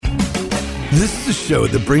This is a show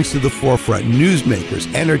that brings to the forefront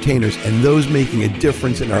newsmakers, entertainers, and those making a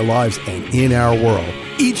difference in our lives and in our world.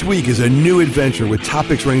 Each week is a new adventure with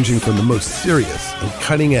topics ranging from the most serious and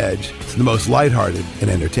cutting edge to the most lighthearted and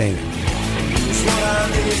entertaining.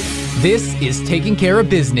 This is Taking Care of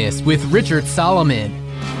Business with Richard Solomon.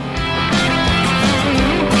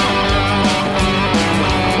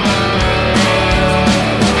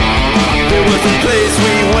 There was a place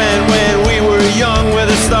we went when we were young, where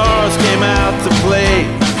the stars came out to play.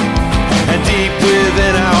 And deep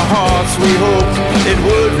within our hearts we hoped it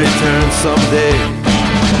would return someday.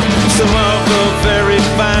 Some of the very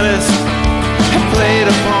finest have played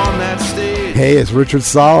upon that stage. Hey, it's Richard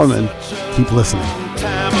Solomon. Keep listening.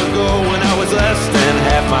 Time ago when I was less than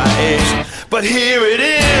half my age. But here it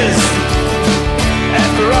is,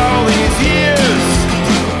 after all these years.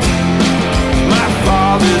 My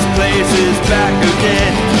father's place is back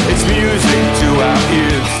again. It's music to our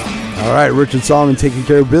ears. All right, Richard Solomon taking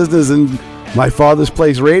care of business and My Father's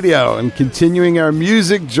Place Radio, and continuing our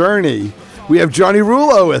music journey. We have Johnny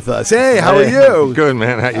Rullo with us. Hey, how are you? Good,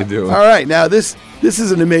 man. How you doing? All right, now this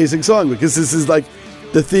is an amazing song because this is like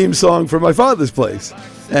the theme song for My Father's Place.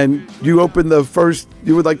 And you were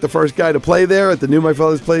like the first guy to play there at the new My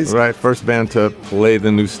Father's Place? Right, first band to play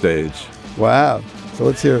the new stage. Wow. So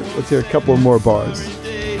let's hear a couple more bars.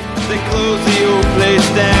 They closed the old place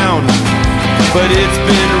down, but it's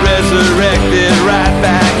been resurrected right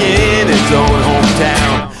back in its own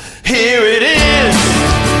hometown. Here it is,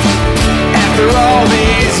 after all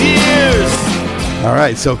these years. All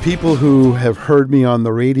right, so people who have heard me on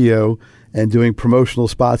the radio and doing promotional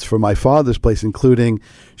spots for My Father's Place, including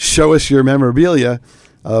Show Us Your Memorabilia,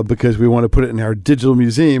 because we want to put it in our digital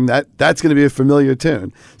museum, that's going to be a familiar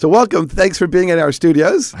tune. So welcome. Thanks for being at our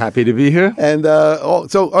studios. Happy to be here. And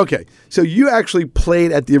so you actually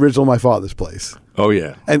played at the original My Father's Place. Oh,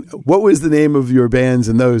 yeah. And what was the name of your bands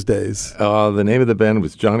in those days? The name of the band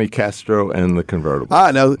was Johnny Castro and the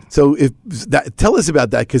Convertibles. Now, so tell us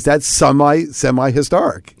about that, because that's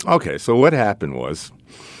semi-historic. Okay, so what happened was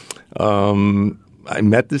I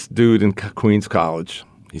met this dude in Queens College.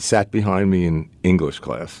 He sat behind me in English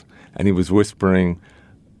class, and he was whispering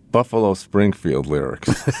Buffalo Springfield lyrics.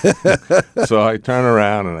 So I turned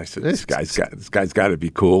around and I said, "This guy's got to be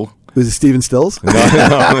cool." Was it Stephen Stills?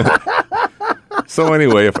 No. So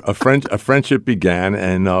anyway, a friendship began,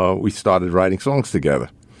 and we started writing songs together.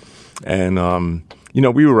 And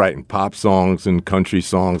we were writing pop songs and country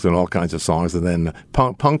songs and all kinds of songs, and then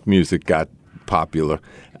punk music got popular,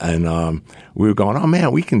 and we were going, "Oh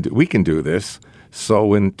man, we can do this."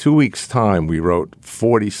 So in 2 weeks' time, we wrote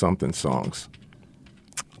 40-something songs,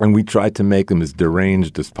 and we tried to make them as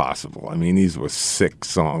deranged as possible. I mean, these were sick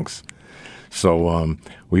songs. So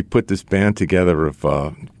we put this band together of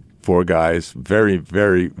 4 guys, very,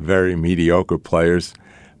 very, very mediocre players,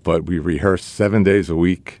 but we rehearsed 7 days a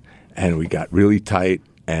week, and we got really tight,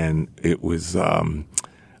 and it was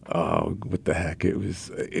what the heck? It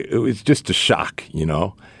was just a shock, you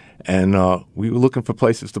know. And we were looking for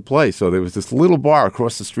places to play. So there was this little bar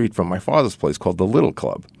across the street from My Father's Place called the Little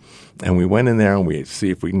Club. And we went in there and we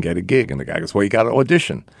see if we can get a gig. And the guy goes, "Well, you got to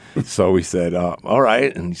audition." So we said, "All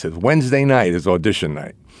right." And he said, "Wednesday night is audition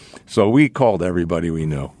night." So we called everybody we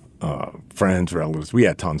knew, friends, relatives. We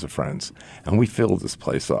had tons of friends. And we filled this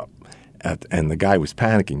place up. And the guy was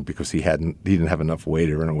panicking because he didn't have enough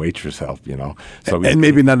waiter and waitress help, you know. So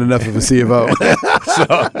maybe not enough of a C of O.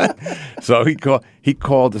 So he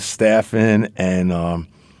called the staff in, and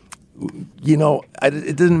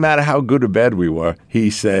it didn't matter how good or bad we were.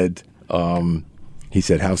 He said,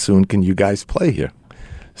 "How soon can you guys play here?"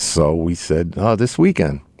 So we said, "This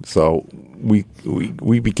weekend." So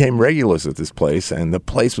we became regulars at this place, and the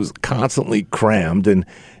place was constantly crammed. And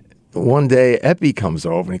one day, Epi comes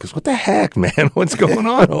over and he goes, "What the heck, man? What's going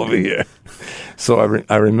on over here?" So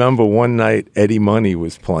I remember one night Eddie Money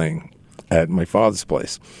was playing at My Father's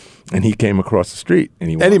Place, and he came across the street.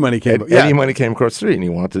 And Eddie Money came across the street, and he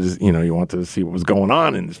wanted to see what was going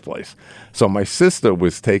on in this place. So my sister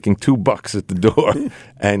was taking $2 at the door,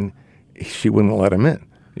 and she wouldn't let him in.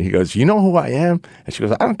 He goes, "You know who I am?" And she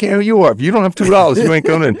goes, "I don't care who you are. If you don't have $2, you ain't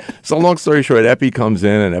coming in." So long story short, Epi comes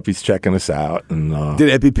in, and Epi's checking us out. And did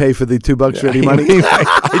Epi pay for the $2 for Eddie Money?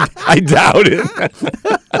 I doubt it.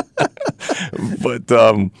 But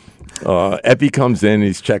Epi comes in,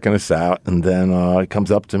 he's checking us out, and then he comes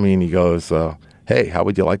up to me and he goes, "Hey, how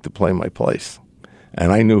would you like to play my place?"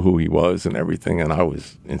 And I knew who he was and everything, and I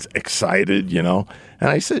was excited, you know. And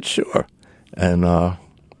I said, "Sure." And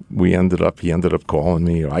he ended up calling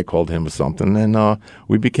me, or I called him or something, and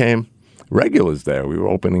we became regulars there. We were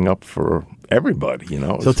opening up for everybody, you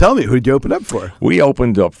know. So tell me, who did you open up for? We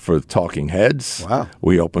opened up for Talking Heads. Wow.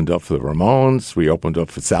 We opened up for the Ramones. We opened up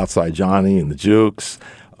for Southside Johnny and the Jukes.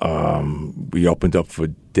 We opened up for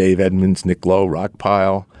Dave Edmunds, Nick Lowe,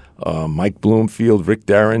 Rockpile, Mike Bloomfield, Rick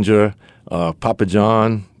Derringer, Papa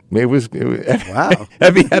John. Wow.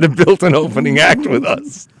 Evie had a built-in opening act with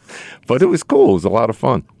us. But it was cool. It was a lot of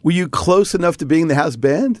fun. Were you close enough to being in the house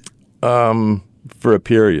band? For a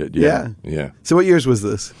period, yeah. So what years was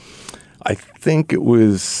this? I think it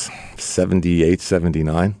was 78,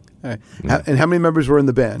 79. All right. And how many members were in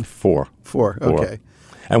the band? Four. Okay.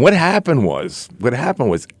 And what happened was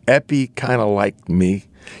Epi kind of liked me.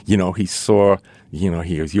 You know, he saw, you know,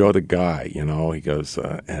 he goes, "You're the guy," you know. He goes,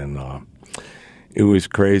 it was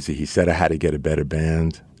crazy. He said I had to get a better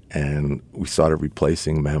band, and we started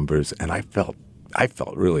replacing members, and I felt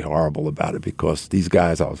really horrible about it because these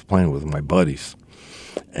guys I was playing with were my buddies.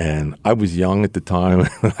 And I was young at the time.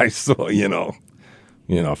 I saw, you know,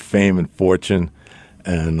 fame and fortune,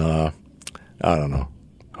 and I don't know,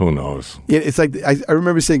 who knows? Yeah, it's like I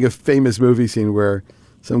remember seeing a famous movie scene where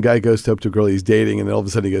some guy goes up to a girl he's dating, and then all of a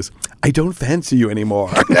sudden he goes, "I don't fancy you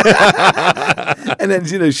anymore." And then,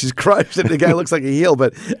 you know, she's crushed, and the guy looks like a heel.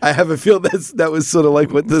 But I have a feel that was sort of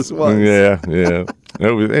like what this was. Yeah.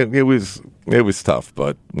 It was tough,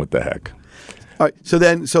 but what the heck. All right,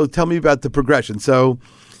 so tell me about the progression. So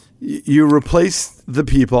you replace the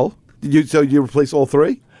people. So you replace all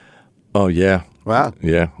three? Oh, yeah. Wow.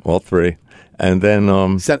 Yeah, all three. And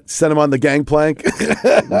then sent them on the gangplank.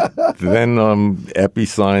 Then Epi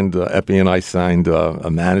and I signed a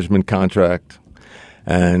management contract,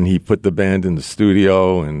 and he put the band in the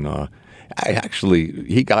studio, and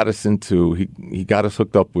he got us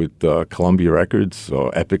hooked up with Columbia Records or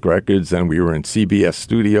Epic Records, and we were in CBS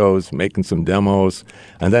Studios making some demos.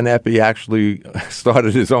 And then Epi actually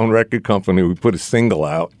started his own record company. We put a single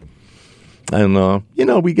out, and you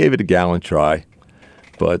know, we gave it a gallant try,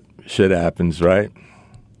 but shit happens, right?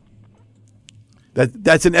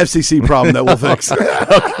 That's an FCC problem that we'll fix.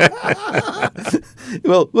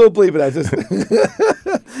 We'll bleep it out.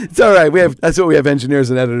 It's all right. That's what we have engineers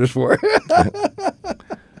and editors for. All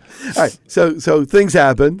right. So things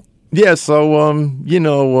happen. Yeah. So you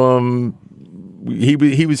know,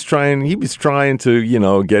 he was trying to, you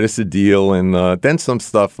know, get us a deal, and then some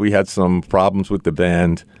stuff. We had some problems with the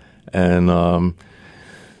band, and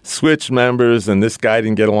switched members, and this guy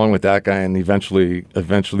didn't get along with that guy, and eventually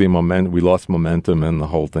we lost momentum, and the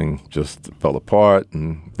whole thing just fell apart.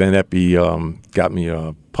 And then Epi got me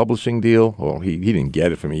a publishing deal. Well, he didn't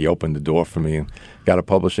get it for me. He opened the door for me and got a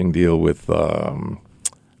publishing deal with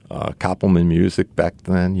Koppelman Music back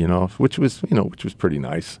then, you know, which was pretty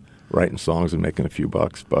nice, writing songs and making a few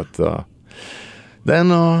bucks. But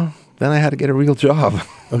then I had to get a real job.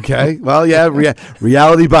 Okay. Well, yeah,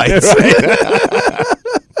 reality bites.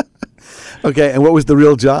 Okay, and what was the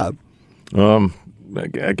real job? You're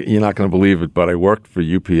not going to believe it, but I worked for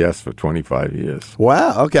UPS for 25 years.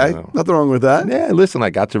 Wow, okay. Nothing wrong with that. Yeah, listen, I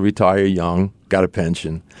got to retire young, got a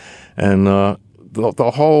pension. And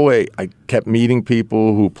the whole way, I kept meeting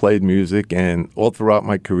people who played music, and all throughout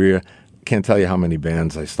my career, can't tell you how many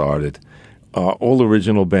bands I started. All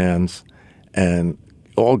original bands, and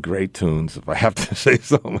all great tunes, if I have to say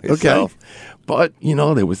so myself. Okay. But, you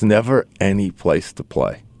know, there was never any place to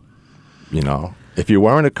play. You know, if you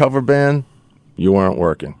weren't a cover band, you weren't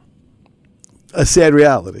working. A sad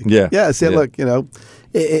reality. Yeah. Yeah, look, you know,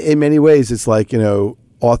 in many ways, it's like, you know,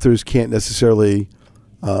 authors can't necessarily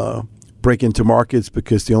break into markets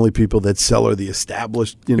because the only people that sell are the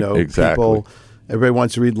established, you know, people. Everybody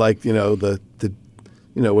wants to read, like, you know, the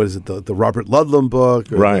you know, what is it, the Robert Ludlum book,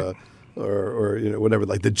 or right? Or you know, whatever,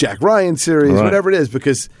 like the Jack Ryan series, right, whatever it is,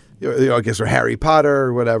 because, you know, I guess, or Harry Potter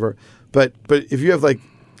or whatever. But if you have, like,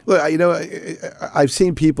 look, you know, I've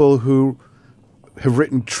seen people who have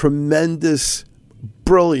written tremendous,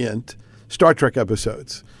 brilliant Star Trek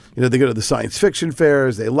episodes. You know, they go to the science fiction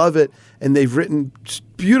fairs, they love it, and they've written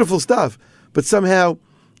beautiful stuff, but somehow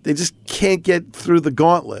they just can't get through the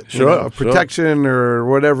gauntlet, sure, you know, of protection or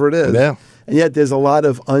whatever it is. Yeah. And yet there's a lot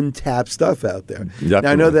of untapped stuff out there. Definitely.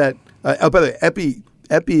 Now, I know that, by the way,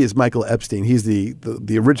 Epi is Michael Epstein. He's the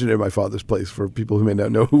originator of My Father's Place, for people who may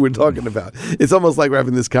not know who we're talking about. It's almost like we're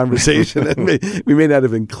having this conversation, and we may not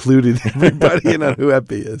have included everybody in on who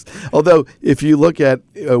Epi is. Although, if you look at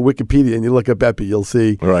Wikipedia and you look up Epi, you'll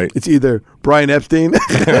see it's either Brian Epstein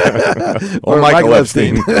or Michael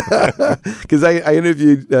Epstein. Because I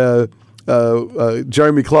interviewed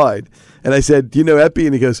Jeremy Clyde, and I said, "Do you know Epi?"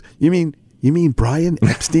 And he goes, "You mean You mean Brian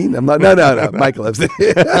Epstein? I'm not. No. Michael Epstein,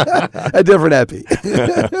 a different Epi.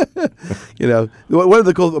 One of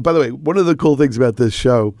the cool. By the way, one of the cool things about this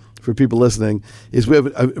show for people listening is we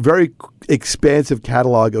have a very expansive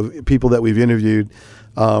catalog of people that we've interviewed.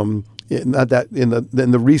 Not that in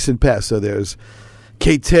the recent past. So there's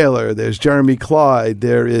Kate Taylor, there's Jeremy Clyde,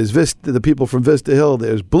 there is the people from Vista Hill,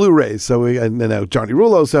 there's Blu-rays. So and Johnny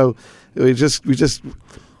Rullo. So we just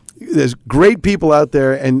there's great people out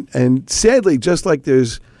there, and sadly, just like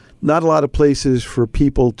there's not a lot of places for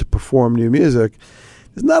people to perform new music,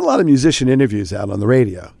 there's not a lot of musician interviews out on the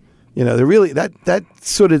radio. They're really that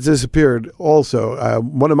sort of disappeared. Also,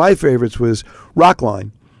 one of my favorites was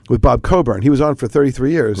Rockline with Bob Coburn. He was on for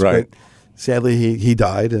 33 years, right? But sadly, he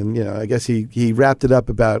died, and I guess he wrapped it up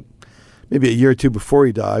about maybe a year or two before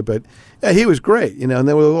he died. But yeah, he was great, and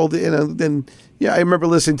then with all the, I remember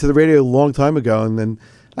listening to the radio a long time ago, and then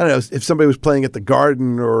I don't know if somebody was playing at the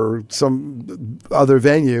Garden or some other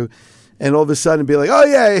venue, and all of a sudden be like, oh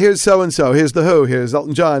yeah, here's so and so, here's the Who, here's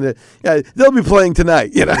Elton John. Yeah, they'll be playing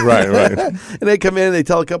tonight, Right. And they come in, they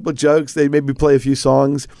tell a couple of jokes, they maybe play a few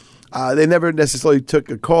songs. They never necessarily took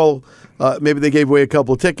a call. Maybe they gave away a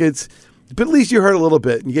couple of tickets. But at least you heard a little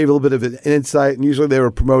bit, and you gave a little bit of an insight, and usually they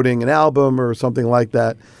were promoting an album or something like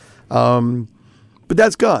that. But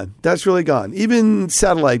that's gone. That's really gone. Even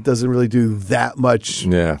satellite doesn't really do that much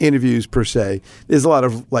interviews per se. There's a lot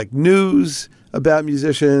of news about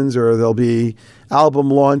musicians, or there'll be album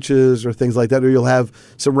launches or things like that, or you'll have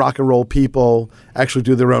some rock and roll people actually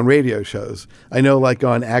do their own radio shows. I know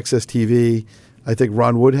on Access TV, I think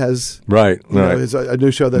Ron Wood has it's a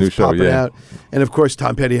new show that's popping out. And of course,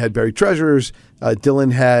 Tom Petty had Buried Treasures.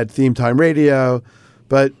 Dylan had Theme Time Radio.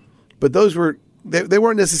 But those were, they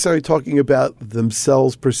weren't necessarily talking about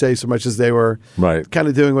themselves per se so much as they were kind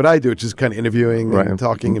of doing what I do, which is kind of interviewing and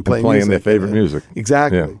talking and playing music. Their favorite music.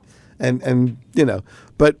 Exactly. Yeah. And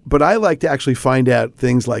but I like to actually find out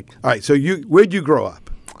things like, all right, so where'd you grow up?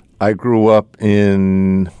 I grew up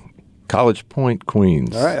in College Point,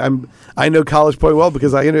 Queens. All right, I know College Point well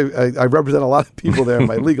because I represent a lot of people there in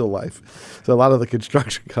my legal life, so a lot of the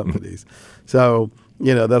construction companies. So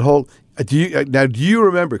that whole. Do you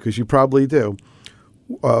remember? Because you probably do.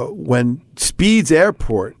 When Speeds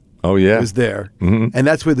Airport was there, and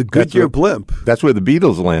that's where the Goodyear blimp. That's where the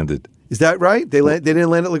Beatles landed. Is that right? They didn't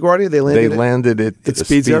land at LaGuardia? They landed at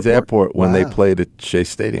Speeds Airport when they played at Shea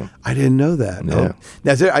Stadium. I didn't know that. Yeah.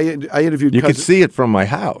 Now, I interviewed. You could see it from my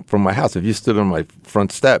house. If you stood on my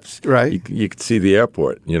front steps, right, you could see the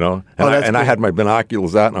airport. And I had my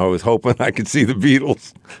binoculars out, and I was hoping I could see the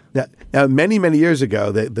Beatles. Now many years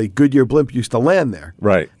ago, the Goodyear blimp used to land there,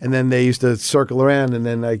 right, and then they used to circle around, and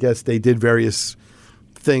then I guess they did various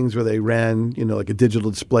things where they ran, like a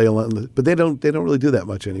digital display, but they don't really do that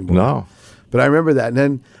much anymore. No, but I remember that, and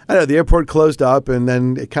then I don't know, the airport closed up, and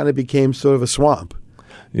then it kind of became sort of a swamp.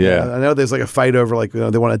 Yeah, I know there's a fight over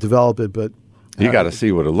they want to develop it, but you got to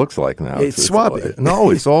see what it looks like now. It's swampy.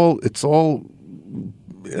 No, it's all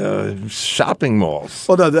shopping malls.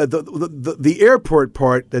 Well, no, the airport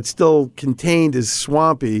part that's still contained is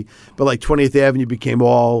swampy, but 20th Avenue became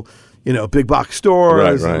all big box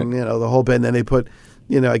stores, right. and the whole bit. And then they put.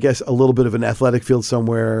 I guess a little bit of an athletic field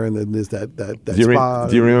somewhere, and then there's that spot.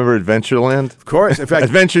 Do you remember Adventureland? Of course. In fact,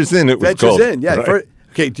 Adventures Inn, it was called. Adventures Inn, yeah. Right.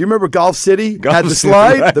 Okay, do you remember Golf City? Had the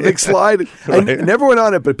slide, right. The big slide. Right. I never went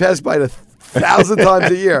on it, but passed by it 1,000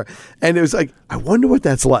 times a year. And it was I wonder what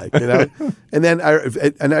that's like, And then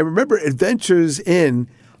I remember Adventures Inn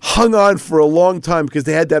hung on for a long time because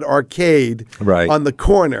they had that arcade on the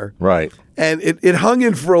corner. Right. And it hung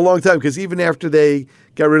in for a long time because even after they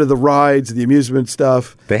got rid of the rides, the amusement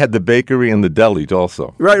stuff. They had the bakery and the deli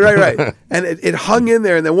also. Right. And it hung in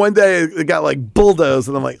there, and then one day it got bulldozed,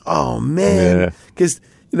 and I'm like, oh, man. Because,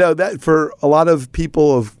 that for a lot of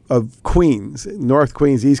people of Queens, North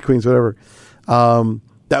Queens, East Queens, whatever,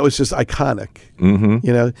 that was just iconic.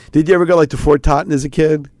 Mm-hmm. Did you ever go to Fort Totten as a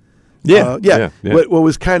kid? Yeah. What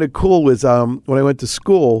was kind of cool was when I went to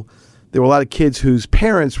school, there were a lot of kids whose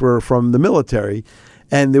parents were from the military,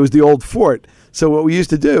 and there was the old fort. So what we used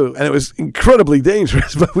to do, and it was incredibly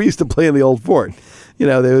dangerous, but we used to play in the old fort.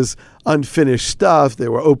 There was unfinished stuff. There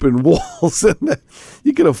were open walls, and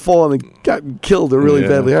you could have fallen and gotten killed or really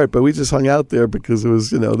badly hurt. But we just hung out there because it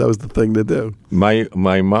was, that was the thing to do.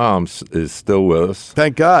 My mom is still with us.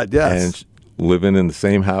 Thank God, yes. And living in the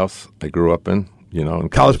same house I grew up in, in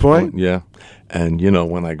College Point? Yeah. And,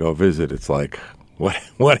 when I go visit, it's like,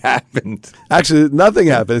 what happened? Actually, nothing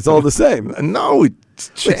happened. It's all the same. No,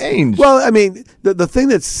 it's changed. Well, I mean, the thing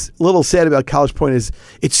that's a little sad about College Point is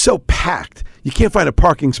it's so packed. You can't find a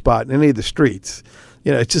parking spot in any of the streets.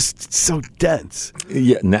 It's just so dense.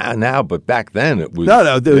 Yeah, now, but back then it was.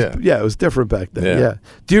 No, it was different back then. Yeah.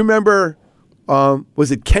 Do you remember?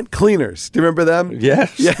 Was it Kent Cleaners? Do you remember them?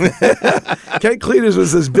 Yes. Yeah. Kent Cleaners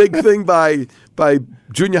was this big thing by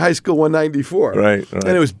Junior High School 194. Right. And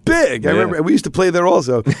it was big. I remember, and we used to play there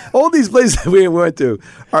also. All these places we went to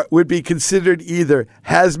would be considered either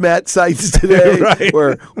hazmat sites today Right.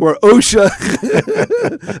 or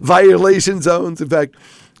OSHA violation zones. In fact,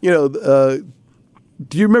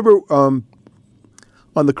 do you remember on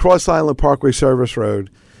the Cross Island Parkway Service Road,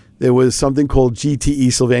 there was something called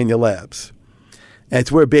GTE Sylvania Labs. And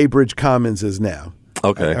it's where Bay Bridge Commons is now.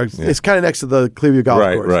 Okay. It's kind of next to the Clearview Golf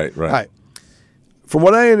Course. Right. All right. From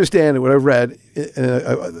what I understand and what I've read,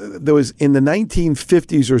 there was in the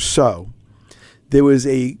 1950s or so, there was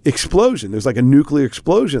a explosion. There was like a nuclear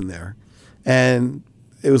explosion there. And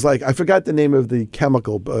it was like, I forgot the name of the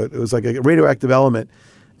chemical, but it was like a radioactive element.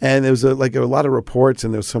 And there was a lot of reports,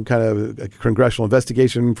 and there was some kind of a congressional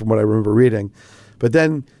investigation from what I remember reading. But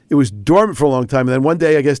then it was dormant for a long time. And then one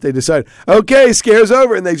day, I guess they decided, okay, scare's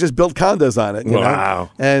over. And they just built condos on it. You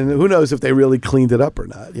Wow. know? And who knows if they really cleaned it up or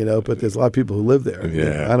not, But there's a lot of people who live there.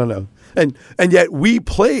 Yeah. I don't know. And yet we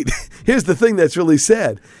played. Here's the thing that's really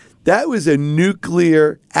sad. That was a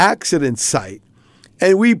nuclear accident site.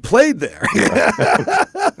 And we played there.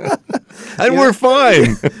 And we're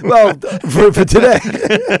fine. Well, for today.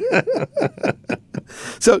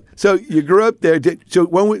 So you grew up there. So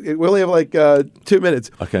we only have like 2 minutes.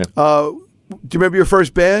 Okay. Do you remember your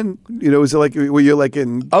first band? Was it like, were you like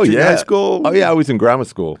in junior high school? Oh, yeah, I was in grammar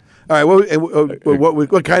school. All right.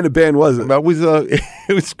 What kind of band was it? That was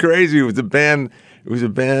it was crazy. It was a band.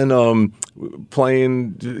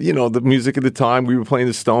 Playing, the music at the time. We were playing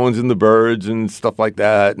the Stones and the Byrds and stuff like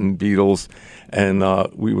that, and Beatles, and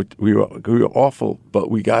we were awful. But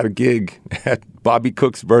we got a gig at Bobby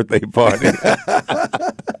Cook's birthday party.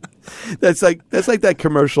 That's like that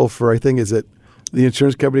commercial for, I think, is it the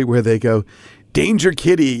insurance company where they go, Danger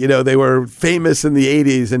Kitty. They were famous in the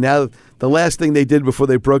 80s, and now the last thing they did before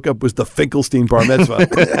they broke up was the Finkelstein bar mitzvah.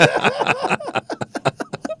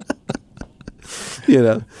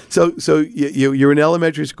 So you were in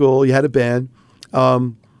elementary school. You had a band.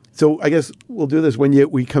 So I guess we'll do this when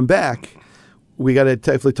we come back. We got to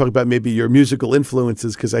definitely talk about maybe your musical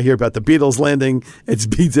influences, because I hear about the Beatles landing at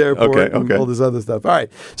Speeds Airport and all this other stuff. All right.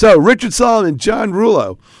 So Richard Solomon, John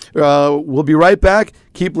Rulo. We'll be right back.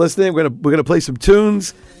 Keep listening. We're gonna play some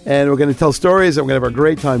tunes, and we're gonna tell stories, and we're gonna have a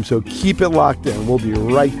great time. So keep it locked in. We'll be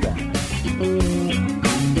right back.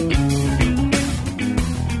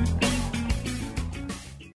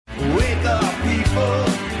 Wake up, people.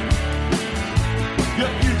 Your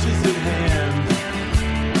future's at hand.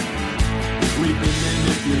 We've been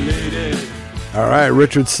manipulated. All right,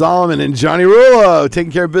 Richard Solomon and Johnny Rulo,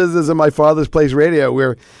 taking care of business at My Father's Place Radio.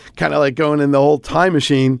 We're kind of like going in the whole time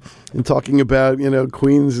machine and talking about,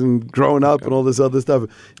 Queens and growing up and all this other stuff.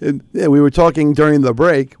 And we were talking during the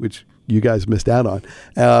break, which you guys missed out on,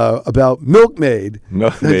 about Milkmaid.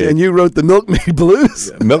 Milkmaid. And you wrote the Milkmaid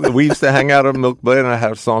Blues. We used to hang out at Milkmaid, and I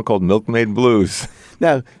had a song called Milkmaid Blues.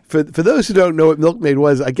 Now, for those who don't know what Milkmaid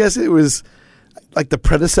was, I guess it was like the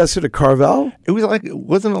predecessor to Carvel.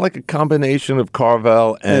 Wasn't it like a combination of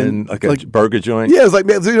Carvel and like a burger joint? Yeah,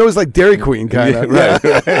 it was like Dairy Queen kind of. Right.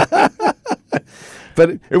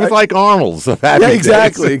 But it was like Arnold's. Yeah,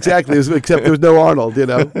 exactly. Except there was no Arnold.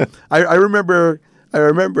 I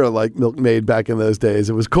remember like Milkmaid back in those days.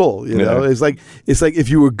 It was cool. It's like if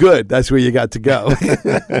you were good, that's where you got to go.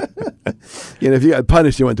 If you got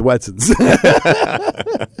punished, you went to Wetson's.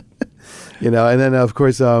 And then of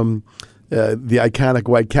course the iconic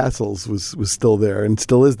White Castles was still there and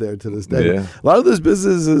still is there to this day. Yeah. A lot of those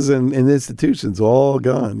businesses and institutions all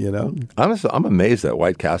gone. Honestly, I'm amazed that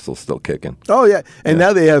White Castle's still kicking. Oh yeah, and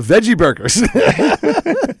now they have veggie burgers.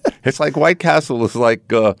 It's like White Castle is like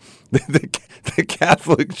the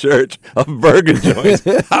Catholic Church of burger joints.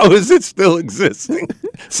 How is it still existing?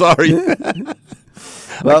 Sorry.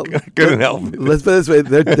 Well, I couldn't help it. Let's put it this way: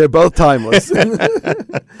 they're both timeless. All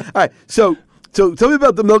right, so tell me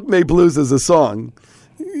about the Milkmaid Blues as a song.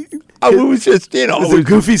 It was just, it was a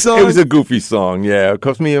goofy song? It was a goofy song, yeah.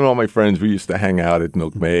 Because me and all my friends, we used to hang out at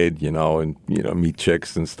Milkmaid, and meet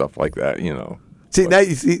chicks and stuff like that, See,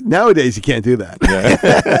 nowadays you can't do that.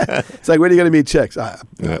 Yeah. It's like, when are you going to meet chicks? Well,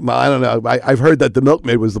 I don't know. I've heard that the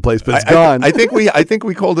Milkmaid was the place, but it's gone. I think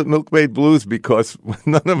we called it Milkmaid Blues because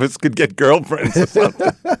none of us could get girlfriends or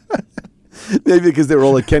something. Maybe because they were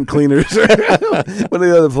all at Kent Cleaners or one of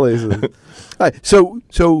the other places. All right, so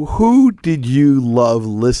who did you love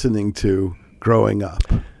listening to growing up?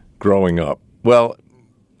 Growing up, well,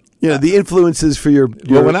 the influences for your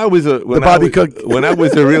Well, when I was a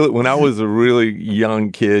really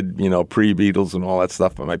young kid, pre-Beatles and all that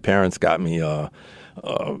stuff, my parents got me a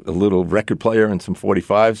little record player and some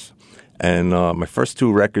 45s, and my first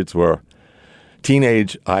two records were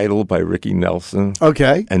Teenage Idol by Ricky Nelson,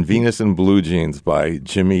 Okay. and Venus in Blue Jeans by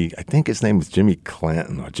Jimmy. I think his name was Jimmy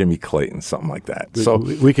Clanton or Jimmy Clayton, something like that. So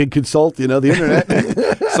we can consult, the internet.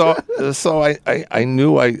 so I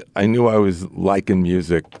knew I was liking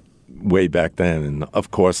music way back then, and of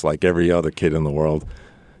course, like every other kid in the world,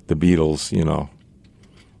 the Beatles.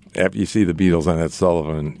 After you see the Beatles on Ed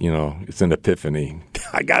Sullivan, it's an epiphany.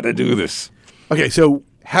 I got to do this. Okay, so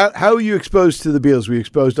how were you exposed to the Beatles? Were you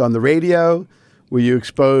exposed on the radio? Were you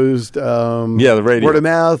exposed? The radio, word of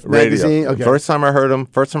mouth, radio. magazine. Okay. First time I heard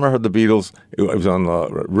the Beatles, it was on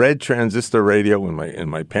the red transistor radio in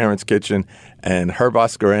my parents' kitchen, and Herb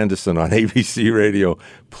Oscar Anderson on ABC radio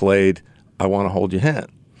played "I Want to Hold Your Hand."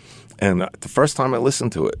 And the first time I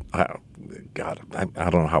listened to it, I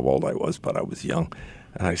don't know how old I was, but I was young,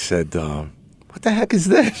 and I said, "What the heck is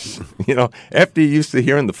this?" After you used to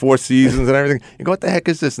hearing the Four Seasons and everything, you go, "What the heck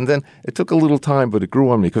is this?" And then it took a little time, but it grew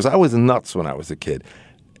on me because I was nuts when I was a kid.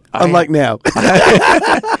 Unlike now.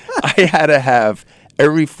 I had to have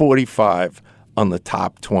every 45 on the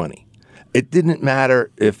top 20. It didn't matter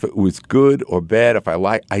if it was good or bad. If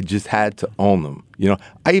I just had to own them.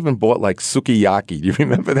 I even bought like Sukiyaki. Do you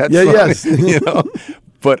remember that song? Yes.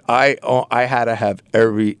 But I had to have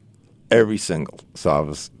every single. So I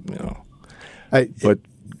was, But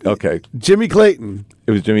okay, Jimmy Clayton.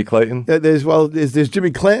 it was Jimmy Clayton. There's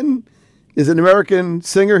Jimmy Clinton, is an American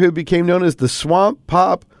singer who became known as the swamp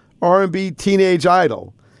pop R&B teenage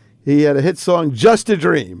idol. He had a hit song, "Just a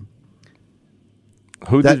Dream."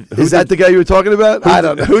 Is that the guy you were talking about? I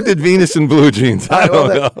don't know. Who did Venus in Blue Jeans? I don't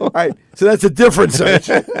know. All right, so that's a different search.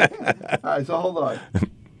 All right, so hold on.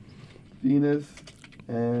 Venus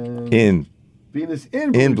in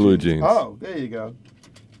Blue Jeans. Oh, there you go.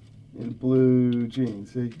 In blue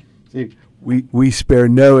jeans. See, we spare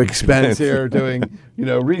no expense here doing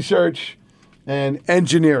research and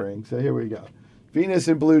engineering. So here we go. Venus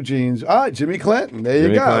in Blue Jeans. Jimmy Clinton. There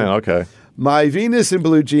you go. Clinton, okay. My Venus in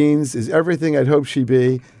Blue Jeans is everything I'd hoped she'd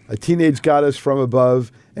be, a teenage goddess from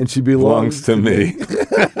above, and she belongs to me.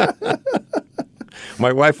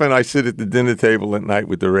 My wife and I sit at the dinner table at night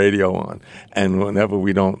with the radio on, and whenever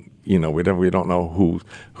we don't know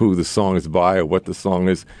who the song is by or what the song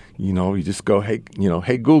is, you just go, hey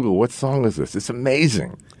Google, what song is this? It's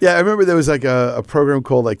amazing. Yeah, I remember there was like a program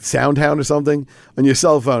called like Soundhound or something on your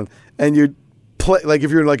cell phone, and you'd play, like if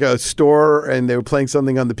you're in like a store and they were playing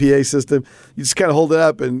something on the PA system, you just kind of hold it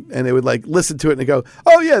up and they would like listen to it and they go,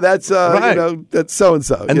 "Oh yeah, that's right. That's so and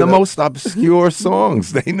so." And the most obscure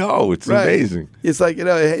songs they know. It's right. Amazing. It's like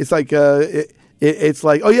it's like it's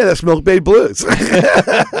like, oh yeah, that's Milk Bay Blues. All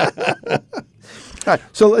right,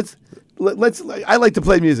 so let's. I like to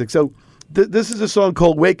play music. So this is a song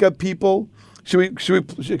called "Wake Up People." Should we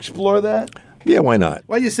explore that? Yeah, why not?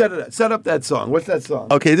 Why don't you set up that song? What's that song?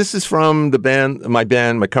 Okay, this is from my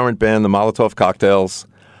current band, the Molotov Cocktails,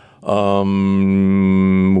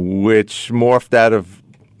 which morphed out of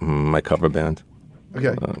my cover band.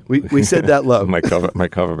 Okay, we said that love. my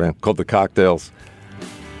cover band called the Cocktails.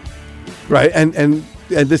 Right, and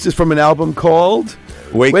this is from an album called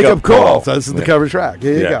Wake Up Call. So this is the cover track.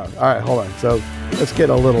 Here you go. All right, hold on. So let's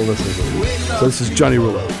get a little listen to it. So this is Johnny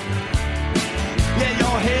Rouleau. Get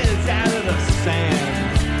your heads out of the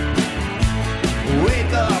sand.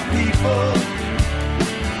 Wake up, people.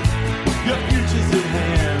 Your future's at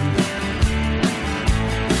hand.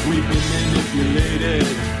 We've been manipulated.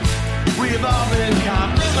 We've all been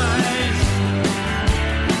compromised.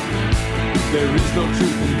 There is no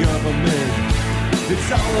truth in government.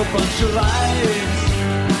 It's all a bunch of lies.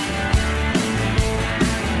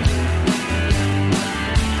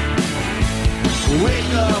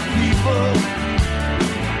 Wake up, people.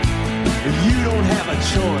 You don't have a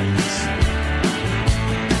choice.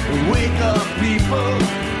 Wake up, people.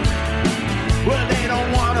 Well, they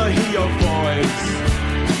don't want to hear your voice.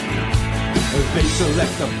 They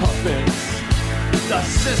select the puppets. The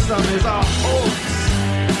system is a hoax.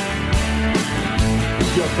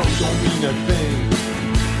 Your vote don't mean a thing.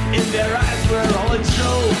 In their eyes, we're all a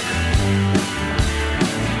joke.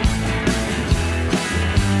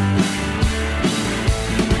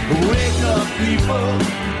 Wake up, people.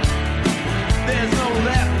 There's no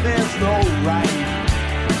left, there's no right.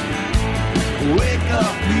 Wake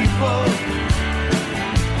up, people.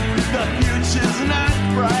 The future's not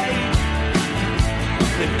bright.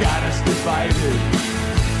 They've got us divided.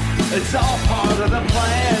 It's all part of the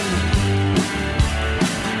plan.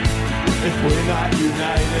 if we're not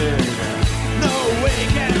united. No way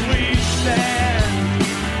can we stand.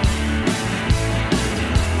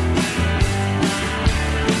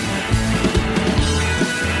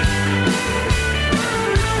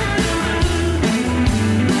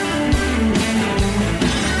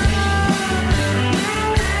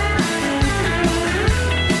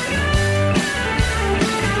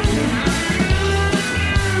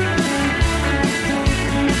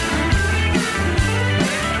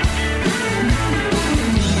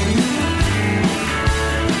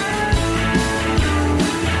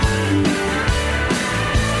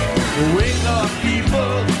 Wake up,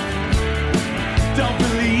 people. Don't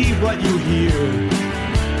believe what you hear.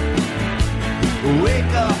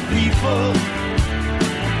 Wake up, people.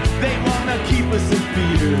 They wanna keep us in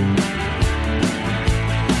fear.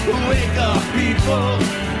 Wake up, people.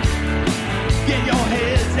 Get your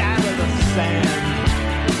heads out of the sand.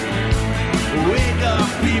 Wake up,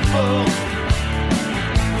 people.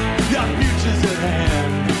 Your future's at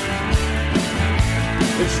hand.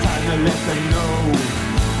 It's time to let them know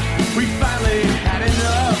we finally had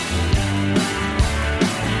enough.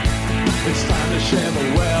 It's time to share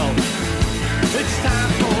the wealth. It's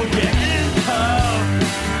time for getting tough.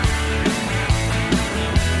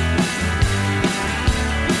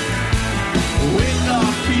 Wake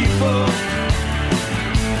up, people.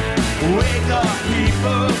 Wake up,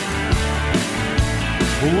 people.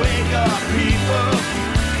 Wake up, people.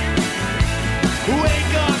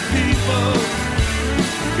 Wake up, people.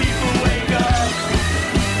 People, wake up.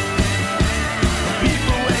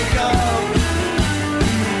 People wake up.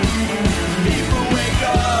 People wake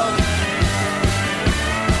up.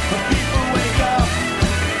 People wake up.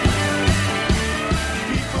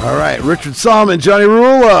 All right, Richard Solomon, Johnny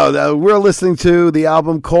Rula. We're listening to the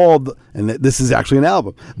album called, and this is actually an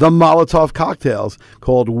album, The Molotov Cocktails,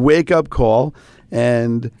 called Wake Up Call.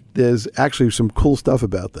 And there's actually some cool stuff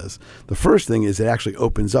about this. The first thing is it actually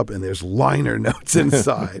opens up and there's liner notes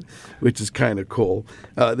inside, which is kind of cool.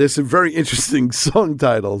 There's some very interesting song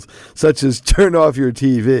titles, such as Turn Off Your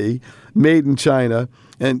TV, Made in China,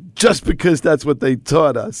 and Just Because That's What They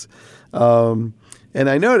Taught Us. And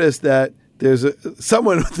I noticed that there's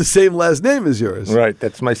someone with the same last name as yours. Right,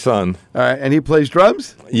 that's my son. All right, and he plays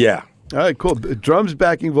drums? Yeah. All right, cool. Drums,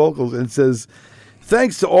 backing vocals, and it says,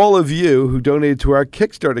 thanks to all of you who donated to our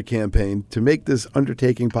Kickstarter campaign to make this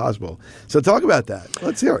undertaking possible. So talk about that.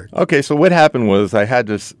 Let's hear it. Okay, so what happened was I had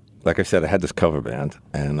this, like I said, I had this cover band,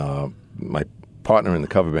 and my partner in the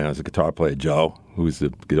cover band was a guitar player, Joe, who's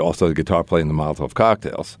also the guitar player in the Molotov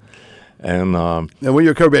Cocktails. And when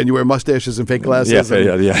you're a cover band, you wear mustaches and fake glasses. Yes,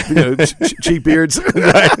 and, yeah. You know, cheap beards,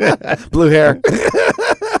 blue hair.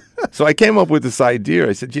 So I came up with this idea.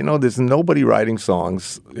 I said, there's nobody writing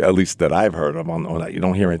songs, at least that I've heard of, you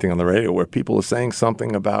don't hear anything on the radio, where people are saying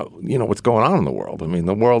something about, what's going on in the world. I mean,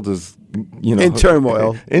 the world is, in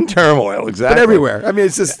turmoil. In turmoil, exactly. But everywhere. I mean,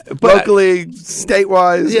 it's just locally,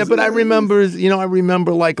 state-wise. Yeah, but I remember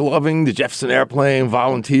like loving the Jefferson Airplane,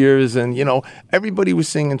 Volunteers, and, everybody was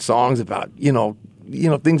singing songs about,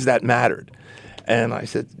 things that mattered. And I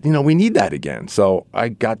said, we need that again. So I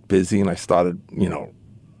got busy and I started,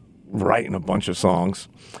 writing a bunch of songs.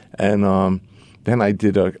 And then I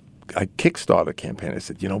did a Kickstarter campaign. I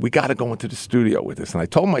said, we got to go into the studio with this. And I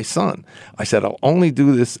told my son, I said, I'll only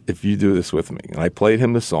do this if you do this with me. And I played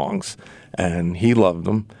him the songs, and he loved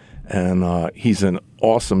them. And he's an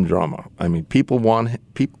awesome drummer. I mean, people want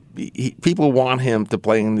him to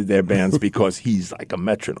play in their bands because he's like a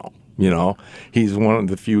metronome. He's one of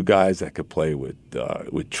the few guys that could play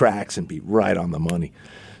with tracks and be right on the money.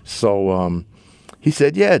 So he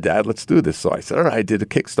said, yeah, Dad, let's do this. So I said, all right, I did a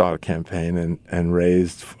Kickstarter campaign and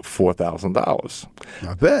raised $4,000.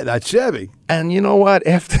 Not bad. Not shabby. And you know what?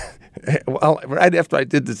 Right after I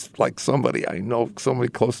did this, like somebody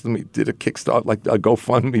close to me did a Kickstarter, like a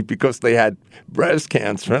GoFundMe, because they had breast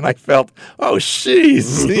cancer. And I felt, oh,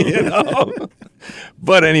 jeez,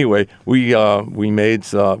 But anyway, we made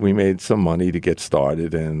some money to get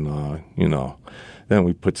started, and then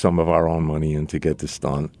we put some of our own money in to get this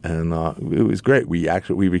done, and it was great. We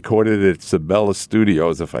recorded it at Sabella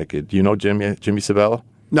Studios. If I could, Jimmy Sabella?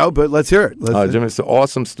 No, but let's hear it. Jimmy's an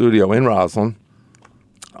awesome studio in Roslyn.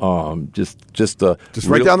 Just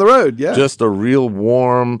right down the road, yeah. Just a real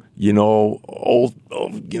warm, old,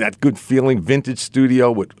 that good feeling vintage studio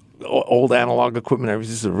with old analog equipment. It was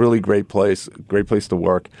just a really great place to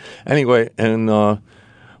work. Anyway, and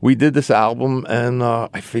we did this album, and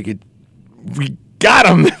I figured we got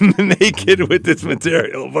him naked with this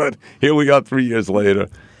material, but here we are 3 years later.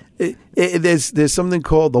 There's something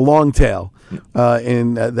called the long tail,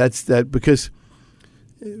 and that's that because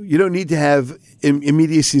you don't need to have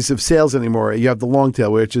immediacies of sales anymore. You have the long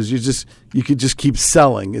tail, which is you could just keep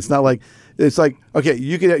selling. It's not like okay,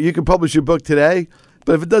 you can publish your book today,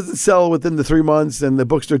 but if it doesn't sell within the 3 months and the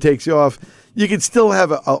bookstore takes you off, you can still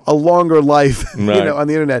have a longer life, Right. on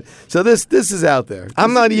the internet. So this is out there.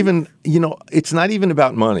 I'm not even, it's not even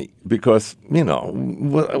about money because, I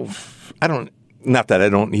don't, not that I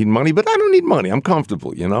don't need money, but I don't need money. I'm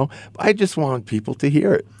comfortable, I just want people to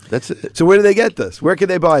hear it. That's it. So where do they get this? Where can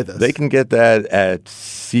they buy this? They can get that at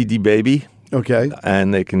CD Baby. Okay.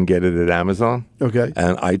 And they can get it at Amazon. Okay.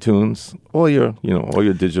 And iTunes, all your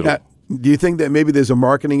digital. Now, do you think that maybe there's a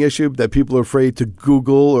marketing issue that people are afraid to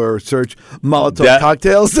Google or search Molotov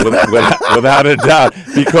cocktails? Without a doubt,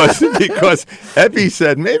 because Epi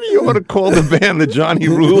said maybe you ought to call the band the Johnny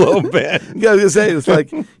Rulo Band. Yeah, I was gonna say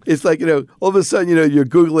it's like all of a sudden you're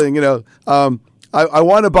Googling I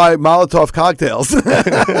want to buy Molotov cocktails.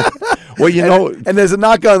 Well, and there's a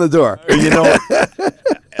knock on the door.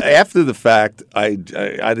 After the fact, I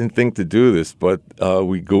didn't think to do this, but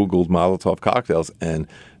we Googled Molotov cocktails, and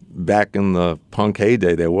back in the punk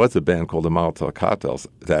heyday, there was a band called the Molotov Cocktails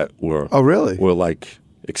that were were like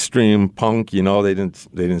extreme punk. They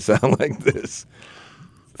didn't sound like this,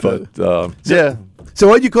 but yeah. So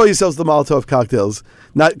why do you call yourselves the Molotov Cocktails?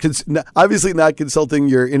 Obviously not consulting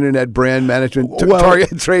your internet brand management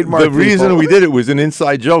target trademark. The reason people. we did it was an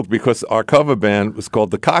inside joke because our cover band was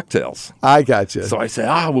called the Cocktails. I got you. So I said,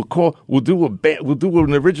 we'll do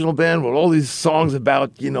an original band with all these songs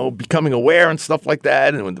about becoming aware and stuff like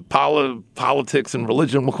that, and with the politics and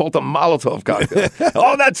religion. We'll call it the Molotov Cocktails.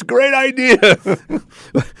 Oh, that's a great idea.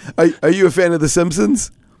 Are you a fan of The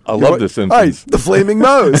Simpsons? I love The Simpsons. The Flaming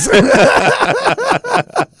Moe's.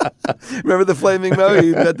 Remember the Flaming Moe? He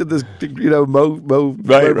invented this, Mo,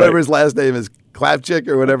 whatever his last name is, Clapchick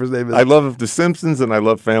or whatever his name is. I love The Simpsons and I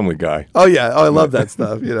love Family Guy. Oh, yeah. I love that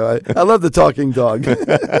stuff. I love the talking dog. All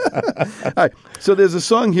right. So there's a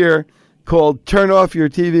song here called Turn Off Your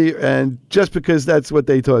TV, and just because that's what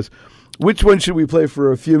they taught us. Which one should we play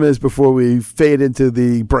for a few minutes before we fade into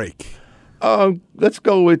the break? Let's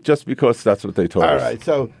go with Just Because That's What They Told Us. All right,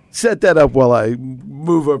 so set that up while I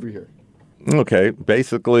move over here. Okay,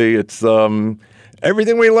 basically it's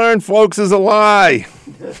everything we learned, folks, is a lie.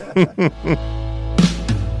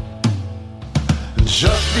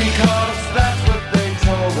 Just because that's what they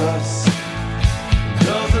told us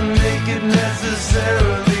doesn't make it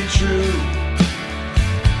necessarily true.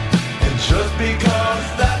 And just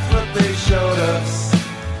because that's what they showed us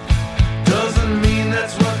doesn't mean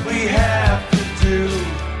that's what we have to do.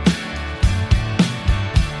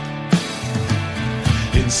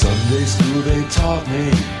 In Sunday school they taught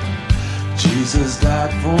me Jesus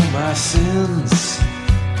died for my sins.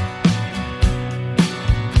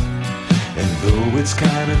 And though it's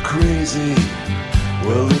kind of crazy,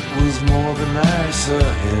 well, it was more than I saw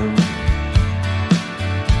him.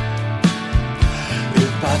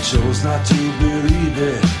 If I chose not to believe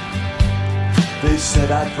it, they said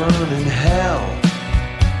I'd burn in hell.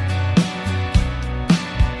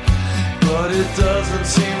 But it doesn't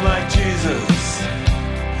seem like Jesus,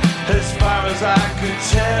 as far as I could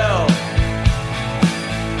tell.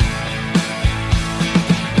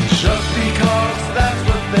 Just because that's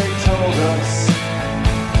what they told us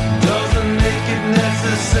doesn't make it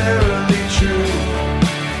necessarily true.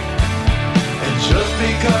 And just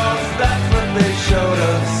because that's what they showed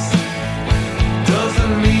us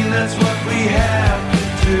doesn't mean that's what we have to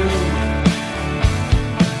do.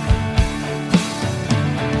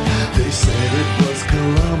 They said it was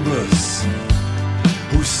Columbus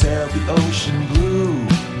who sailed the ocean blue,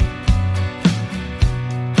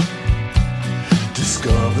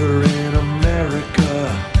 discovering America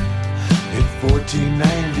in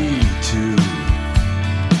 1492.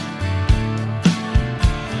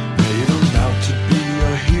 Made him out to be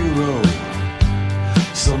a hero,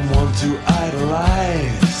 someone to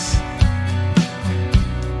idolize.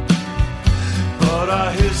 But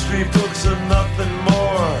our history books are nothing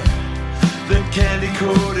more than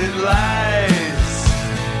candy-coated lies.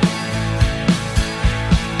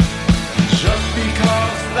 Just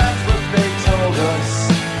because that's what they told us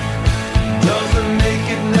doesn't make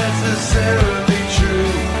it necessarily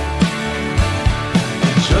true.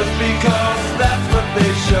 And just because that's what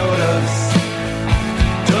they showed us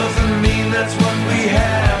doesn't mean that's what we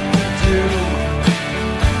have to do.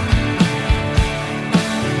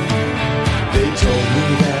 They told me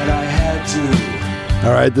that I had to.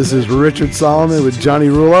 All right, this is Richard Solomon with Johnny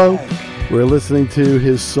Rulo. We're listening to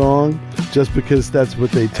his song, Just Because That's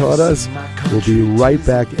What They Taught Us. We'll be right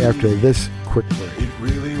back after this quick break. It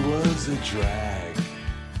really was a drag.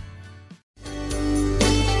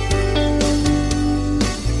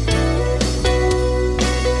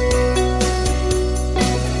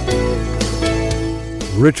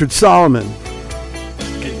 Richard Solomon,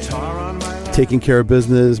 Guitar on my lap. Taking Care of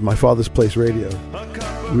Business, My Father's Place Radio.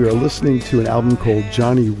 We are listening to an album called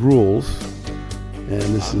Johnny Rules, and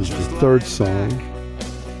this is the third song,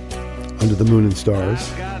 Under the Moon and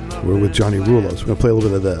Stars. We're with Johnny Rulos. We're going to play a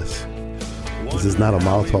little bit of this. This is not a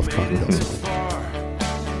Molotov cocktail song.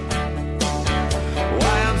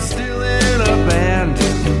 Why I'm still in a band.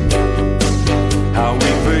 How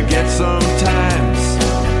we forget sometimes.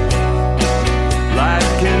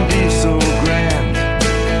 Life can be so grand.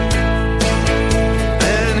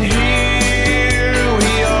 And here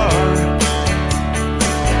we are,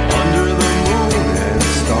 under the moon and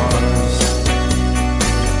stars,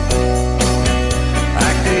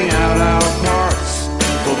 acting out our parts,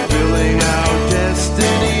 fulfilling our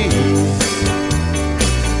destinies.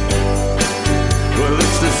 Well,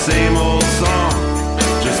 it's the same old song,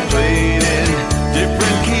 just played in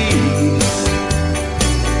different keys.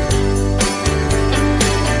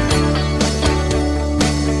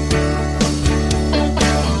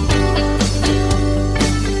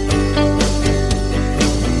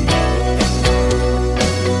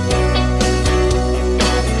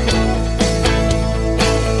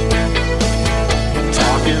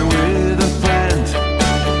 Talking with a friend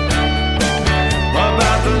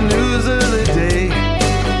about the news of the day.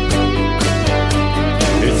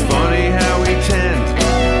 It's funny how we tend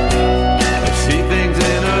to see things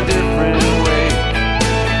in a different way.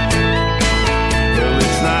 Well,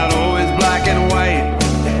 it's not always black and white,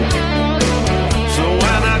 so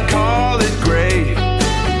why not call it gray?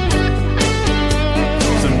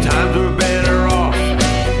 Sometimes we're better off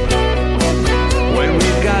when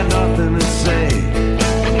we've got nothing to say.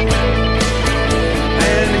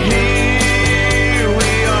 And here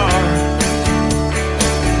we are,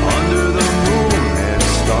 under the moon and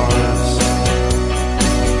stars,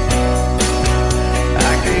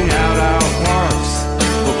 acting out our parts,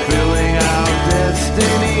 fulfilling our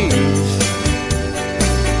destinies,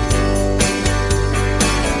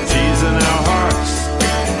 teasing our hearts,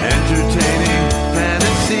 entertaining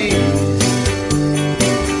fantasies.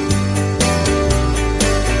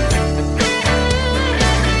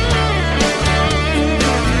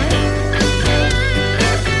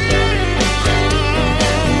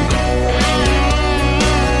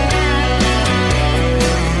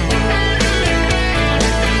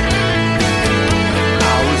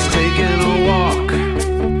 I was taking a walk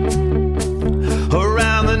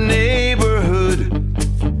around the neighborhood.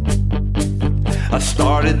 I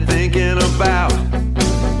started thinking about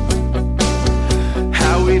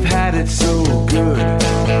how we've had it so good.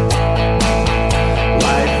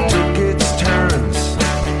 Life took its turns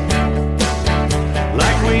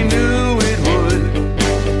like we knew it would.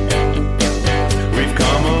 We've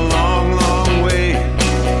come a long, long way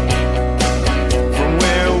from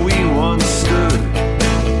where we once stood.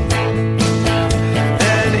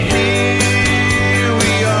 And here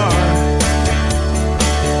we are,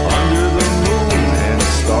 under the moon and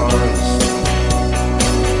stars,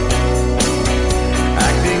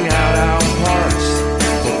 acting out our parts,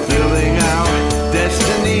 fulfilling our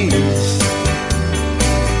destinies.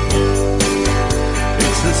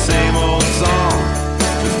 It's the same old song,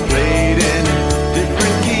 just played in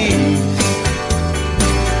different keys.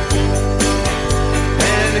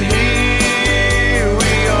 And here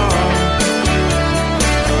we are,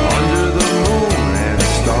 under the moon and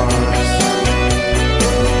stars,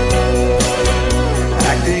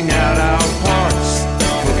 acting out our parts,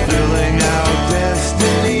 fulfilling our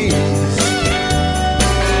destinies,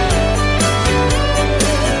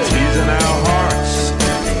 teasing our hearts,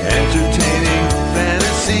 entertaining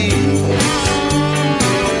fantasies.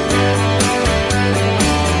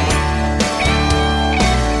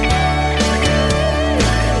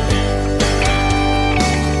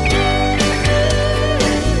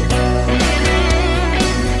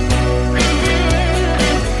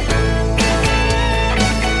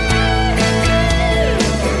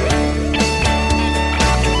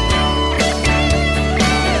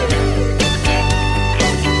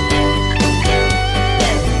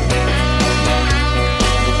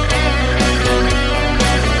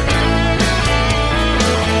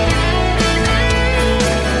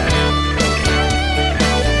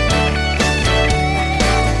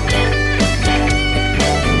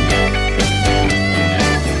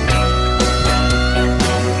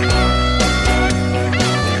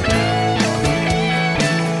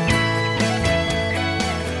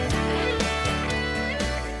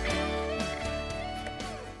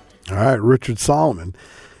 All right, Richard Solomon,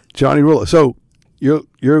 Johnny Rulo. So you're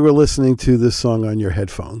listening to this song on your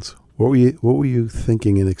headphones. What were you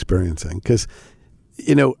thinking and experiencing? Because,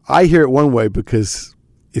 I hear it one way because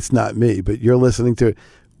it's not me, but you're listening to it.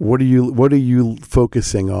 What are you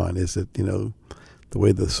focusing on? Is it, the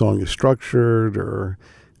way the song is structured, or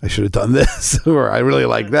I should have done this, or I really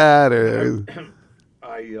like that, or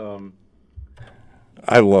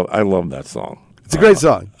I love that song. It's a great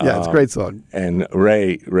song. Yeah, it's a great song. And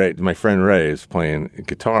Ray, my friend Ray, is playing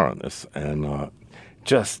guitar on this, and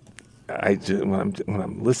when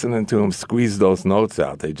I'm listening to him squeeze those notes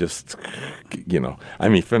out, they just,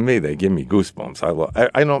 for me, they give me goosebumps.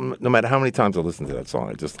 I know, no matter how many times I listen to that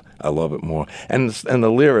song, I love it more. And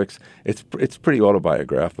the lyrics, it's pretty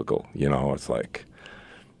autobiographical. It's like,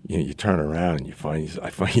 you turn around and you find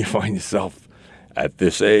yourself at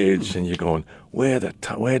this age, and you're going, where did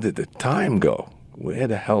the time go? Where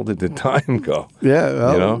the hell did the time go? Yeah,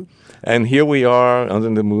 well, And here we are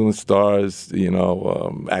under the moon and stars,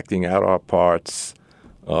 acting out our parts,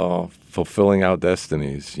 fulfilling our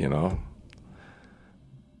destinies. I don't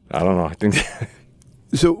know. I think.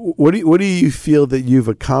 So, what do you feel that you've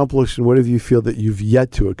accomplished, and what do you feel that you've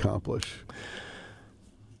yet to accomplish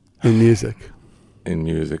in music? In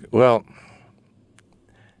music, well,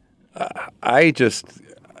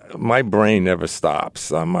 my brain never stops.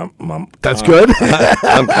 That's good.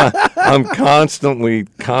 I'm constantly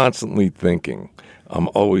thinking. I'm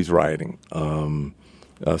always writing.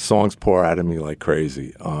 Songs pour out of me like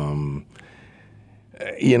crazy. I'm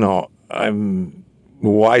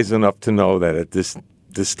wise enough to know that at this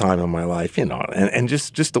time in my life, and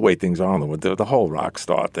just the way things are, the whole rock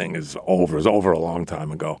star thing is over a long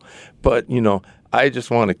time ago. But I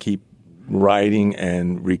just want to keep writing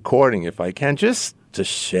and recording if I can, just to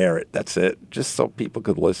share it. That's it. Just so people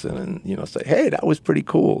could listen and say, "Hey, that was pretty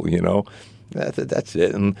cool." That's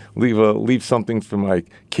it. And leave something for my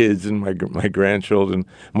kids and my grandchildren.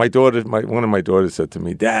 One of my daughters said to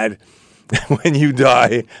me, "Dad, when you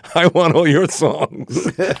die, I want all your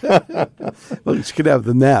songs." Well, you could have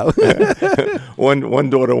them now. One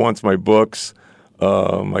daughter wants my books.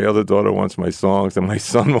 My other daughter wants my songs, and my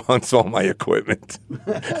son wants all my equipment.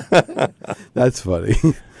 That's funny.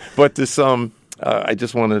 But this I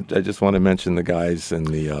just want to mention the guys in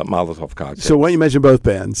the Molotov Cocktails. So why don't you mention both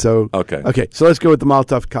bands? So okay. So let's go with the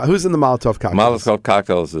Molotov. Who's in the Molotov Cocktails? Molotov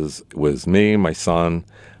Cocktails was me, my son,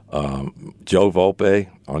 Joe Volpe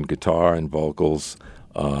on guitar and vocals.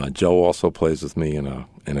 Joe also plays with me in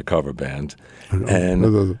a cover band, and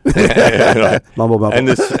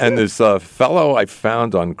this fellow I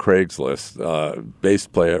found on Craigslist, bass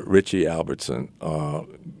player Richie Albertson,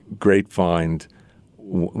 great find,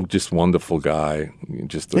 just wonderful guy.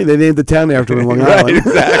 Hey, they named the town after him in Long Right, Island.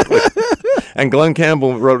 exactly. And Glenn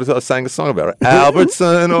Campbell sang a song about it.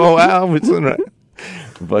 Albertson, oh Albertson, right?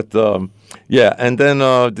 But and then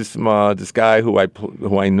this guy who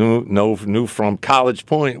I knew from College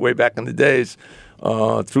Point way back in the days,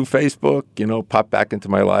 through Facebook, popped back into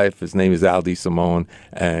my life. His name is Al DeSimone,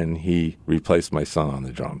 and he replaced my son on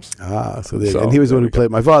the drums. And he was the one who played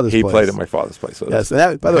at my father's place. He played at my father's place. So yes.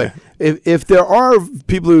 And by the way, if there are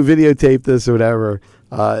people who videotape this or whatever,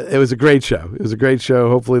 it was a great show. It was a great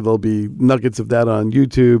show. Hopefully there'll be nuggets of that on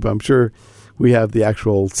YouTube. I'm sure we have the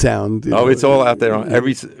actual sound. It's all out there.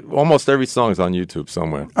 Almost every song is on YouTube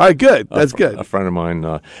somewhere. All right, good. That's good. A friend of mine.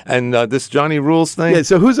 And this Johnny Rules thing. Yeah,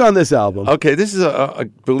 so who's on this album? Okay, this is,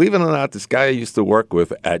 believe it or not, this guy I used to work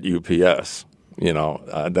with at UPS,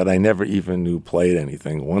 that I never even knew played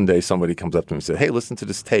anything. One day somebody comes up to me and said, "Hey, listen to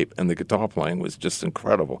this tape." And the guitar playing was just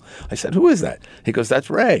incredible. I said, "Who is that?" He goes,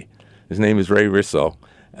 "That's Ray." His name is Ray Risso.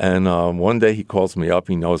 And one day he calls me up.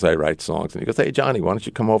 He knows I write songs. And he goes, "Hey, Johnny, why don't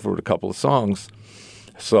you come over with a couple of songs?"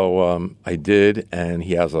 So I did, and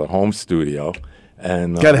he has a home studio.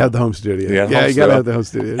 And got to have the home studio. Yeah, you got to have the home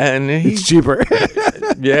studio. And it's cheaper.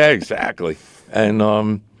 Yeah, exactly.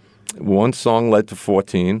 And one song led to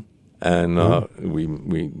 14. And we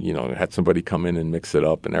had somebody come in and mix it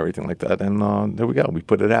up and everything like that. And there we go. We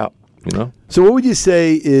put it out, So what would you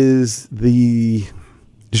say is the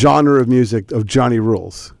genre of music of Johnny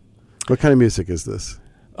Rules? What kind of music is this?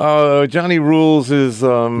 Johnny Rules is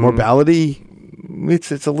more ballady.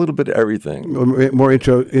 It's a little bit of everything. More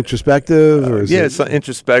introspective, or is it's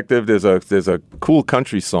introspective. There's a cool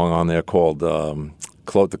country song on there called "The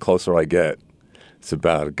Closer I Get." It's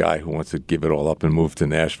about a guy who wants to give it all up and move to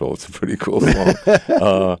Nashville. It's a pretty cool song.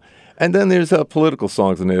 And then there's political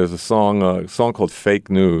songs, and there's a song called "Fake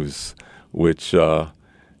News," which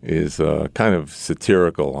is kind of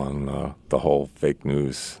satirical on the whole fake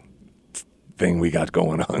news thing we got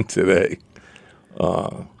going on today.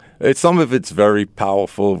 Some of it's very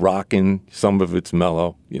powerful, rocking. Some of it's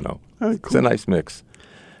mellow. Right, cool. It's a nice mix.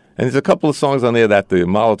 And there's a couple of songs on there that the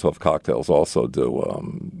Molotov Cocktails also do.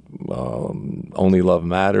 Only Love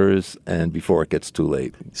Matters and Before It Gets Too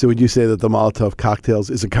Late. So would you say that the Molotov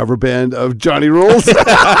Cocktails is a cover band of Johnny Rules?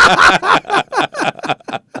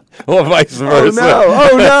 Or vice versa.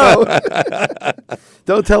 Oh no!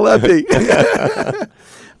 Don't tell Epi.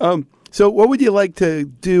 So what would you like to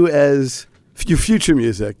do as your future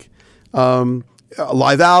music? A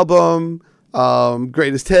live album,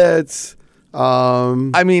 greatest hits.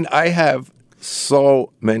 I mean, I have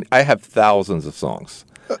so many. I have thousands of songs.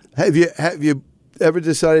 Have you ever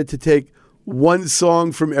decided to take one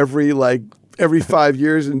song from every 5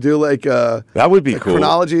 years and do that would be cool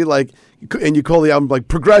chronology, and you call the album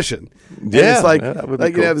progression? And Yeah, it's that would be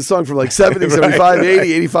you cool. have the song from 70, 75,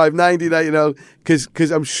 80, 85, 90,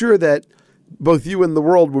 because I'm sure that both you and the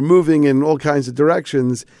world were moving in all kinds of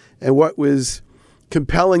directions, and what was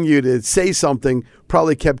compelling you to say something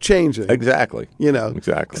probably kept changing. Exactly.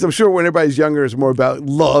 Exactly. Because I'm sure when everybody's younger, it's more about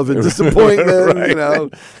love and disappointment, Right.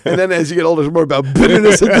 And then as you get older, it's more about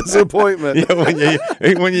bitterness and disappointment. Yeah,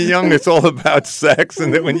 when you're young, it's all about sex,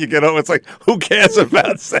 and then when you get older, it's like, who cares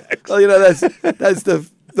about sex? Well, that's the.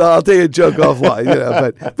 I'll tell you a joke offline,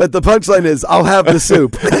 but the punchline is, I'll have the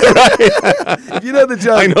soup. If you know the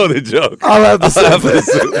joke. I know the joke. I'll have the soup. I'll have the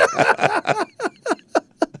soup.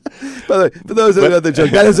 By the way, for those who know the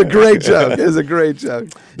joke, that is a great joke. It is a great joke.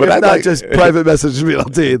 But if I'd not, like- just private message me. I'll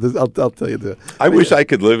tell you this. I'll tell you this. I wish I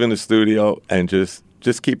could live in the studio and just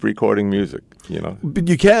keep recording music. But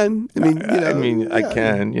you can. I mean, I yeah.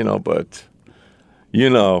 can. But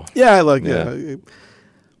Yeah, look. Yeah.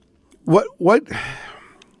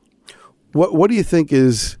 What do you think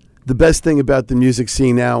is the best thing about the music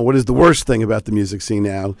scene now? What is the worst thing about the music scene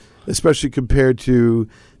now, especially compared to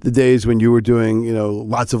the days when you were doing,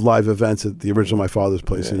 lots of live events at the original My Father's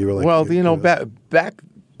Place, and you were like, well,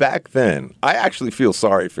 back then, I actually feel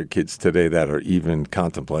sorry for kids today that are even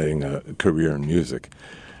contemplating a career in music.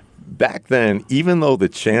 Back then, even though the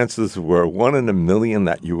chances were 1 in a million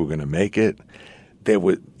that you were going to make it,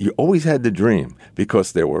 you always had the dream,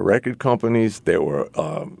 because there were record companies, there were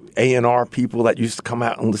A&R people that used to come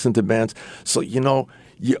out and listen to bands. So you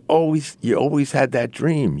always had that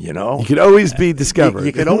dream. You could always be discovered.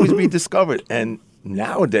 You could always be discovered. And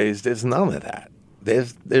nowadays, there's none of that.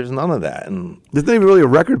 There's none of that, and there's not even really a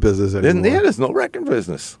record business anymore. There's no record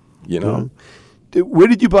business. Where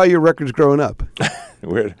did you buy your records growing up?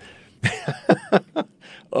 Where?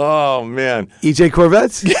 Oh, man. EJ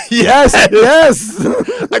Corvettes? Yes. Yes.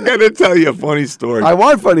 I got to tell you a funny story. I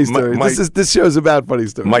want funny stories. This show's about funny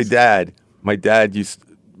stories. My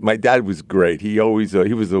dad was great. He always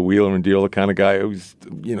he was a wheeler and dealer kind of guy.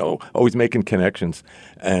 Always making connections.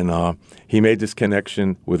 And he made this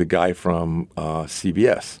connection with a guy from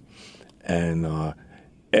CBS. And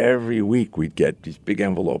every week we'd get these big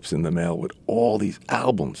envelopes in the mail with all these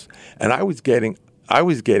albums. And I was getting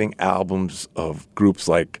albums of groups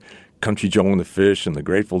like Country Joe and the Fish and the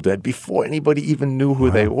Grateful Dead before anybody even knew who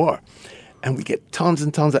they were. And we get tons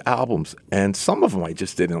and tons of albums, and some of them I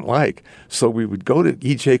just didn't like. So we would go to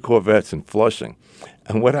E.J. Corvettes in Flushing,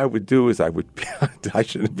 and what I would do is I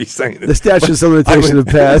shouldn't be saying this. The statute of limitation have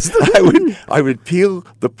passed. I would peel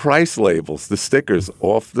the price labels, the stickers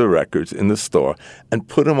off the records in the store, and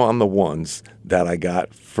put them on the ones that I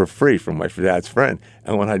got for free from my dad's friend.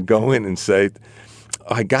 And when I'd go in and say,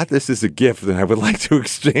 I got this as a gift, and I would like to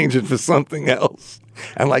exchange it for something else.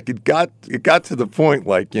 And it got to the point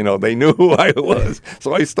they knew who I was.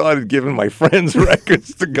 So I started giving my friends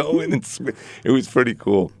records to go in and it was pretty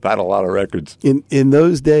cool. I had a lot of records. In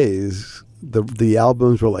those days, the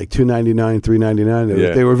albums were like $2.99, $3.99.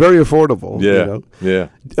 Yeah. They were very affordable. Yeah. Yeah.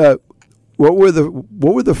 What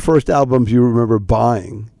were the first albums you remember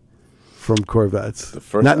buying from Corvettes?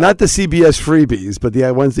 Not the CBS freebies, but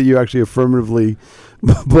the ones that you actually affirmatively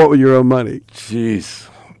bought with your own money. Jeez.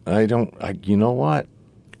 You know what?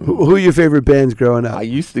 Who are your favorite bands growing up? I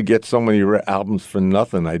used to get so many albums for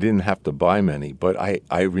nothing. I didn't have to buy many, but I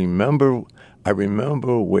remember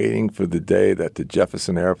waiting for the day that the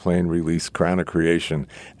Jefferson Airplane released Crown of Creation,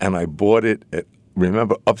 and I bought it at,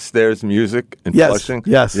 remember, Upstairs Music in Flushing?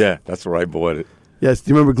 Yes. Yeah, that's where I bought it. Yes. Do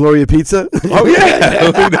you remember Gloria Pizza? Oh,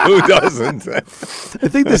 yeah. Who doesn't? I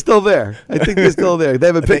think they're still there. They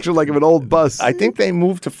have a picture of an old bus. I think they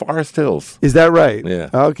moved to Forest Hills. Is that right?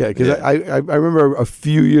 Yeah. Okay, because Yeah. I remember a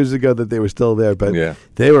few years ago that they were still there, but Yeah.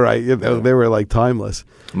 they were timeless.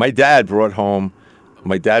 My dad brought home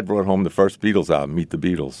the first Beatles album, Meet the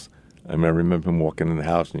Beatles. I remember him walking in the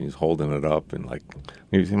house and he was holding it up and like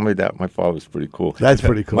my father was pretty cool. That's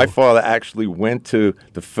pretty cool. My father actually went to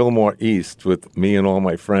the Fillmore East with me and all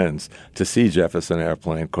my friends to see Jefferson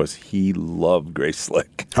Airplane because he loved Grace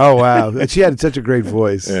Slick. Oh wow, and she had such a great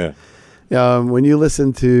voice. Yeah. When you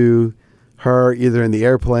listen to her either in the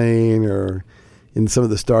Airplane or in some of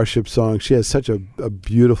the Starship songs, she has such a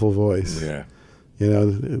beautiful voice. Yeah. You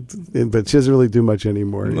know, but she doesn't really do much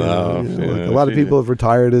anymore. No, like a lot of people have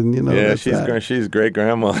retired, and you know. Yeah, that's she's great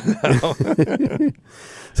grandma now.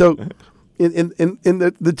 So, in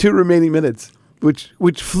the 2 remaining minutes, which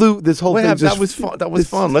flew this whole thing. That was fun. That was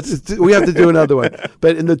fun. We have to do another one.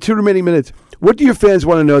 But in the 2 remaining minutes, what do your fans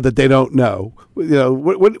want to know that they don't know? You know,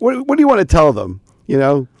 what do you want to tell them? You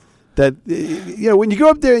know, that when you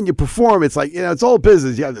go up there and you perform, it's like it's all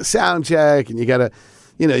business. You have the sound check, and you gotta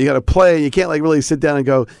play, and you can't like really sit down and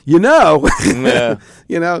go, Yeah.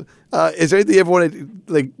 Is there anything you ever want to,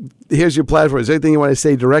 like, here's your platform, is there anything you want to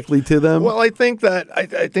say directly to them? Well, I think that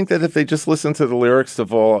if they just listen to the lyrics to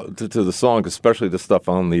the song, especially the stuff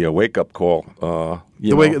on the Wake Up Call, the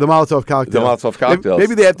Molotov Cocktail. The Molotov Cocktails.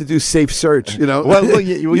 Maybe they have to do safe search, Well,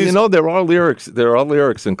 there are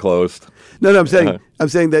lyrics enclosed. No, I'm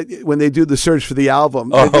saying that when they do the search for the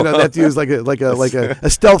album, they have to use like a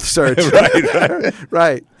stealth search.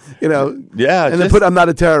 Right. Yeah. And then put "I'm not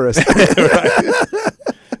a terrorist." Right.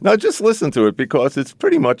 No, just listen to it because it's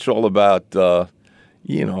pretty much all about, I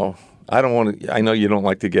don't want to. I know you don't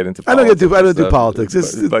like to get into politics. I don't do politics.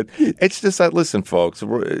 But it's just that. Listen, folks.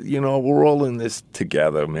 We're all in this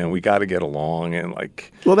together, man. We got to get along and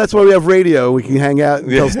like. Well, that's why we have radio. We can hang out and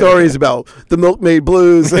tell stories about the Milkmaid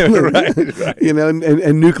Blues, and, right.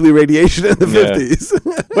 and nuclear radiation in the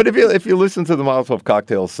 50s. But if you listen to the Molotov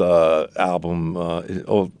Cocktails album,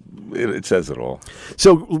 it says it all.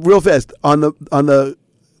 So real fast on the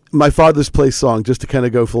My Father's Place song, just to kind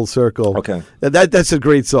of go full circle. Okay. That's a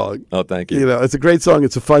great song. Oh, thank you. It's a great song.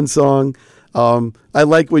 It's a fun song. I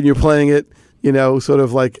like when you're playing it, sort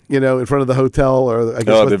of like, in front of the hotel or I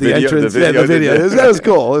guess the entrance. The video. That was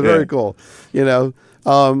cool. It was very cool.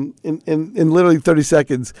 In literally 30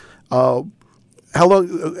 seconds, how long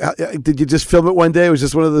did you just film it one day? It was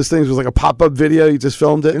just one of those things. It was like a pop-up video. You just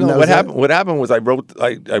filmed it. What happened? What happened was I wrote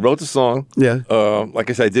the song. Yeah. Like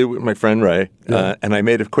I said, I did it with my friend Ray, and I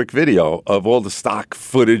made a quick video of all the stock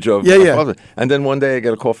footage of. Yeah. And then one day I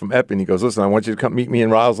get a call from Epp, and he goes, "Listen, I want you to come meet me in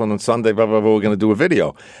Roslyn on Sunday. Blah blah blah. We're going to do a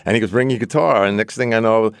video." And he goes, "Bring your guitar." And next thing I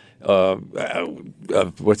know,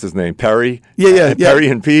 what's his name? Perry. Yeah. Perry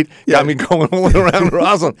and Pete got me going all around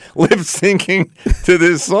Roslyn, lip syncing to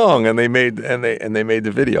this song, and they made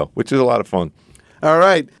the video, which is a lot of fun. All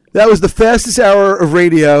right. That was the fastest hour of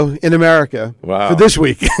radio in America for this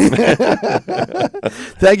week.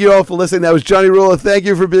 Thank you all for listening. That was Johnny Rula. Thank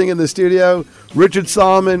you for being in the studio. Richard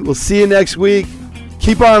Solomon. We'll see you next week.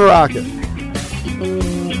 Keep on rocking.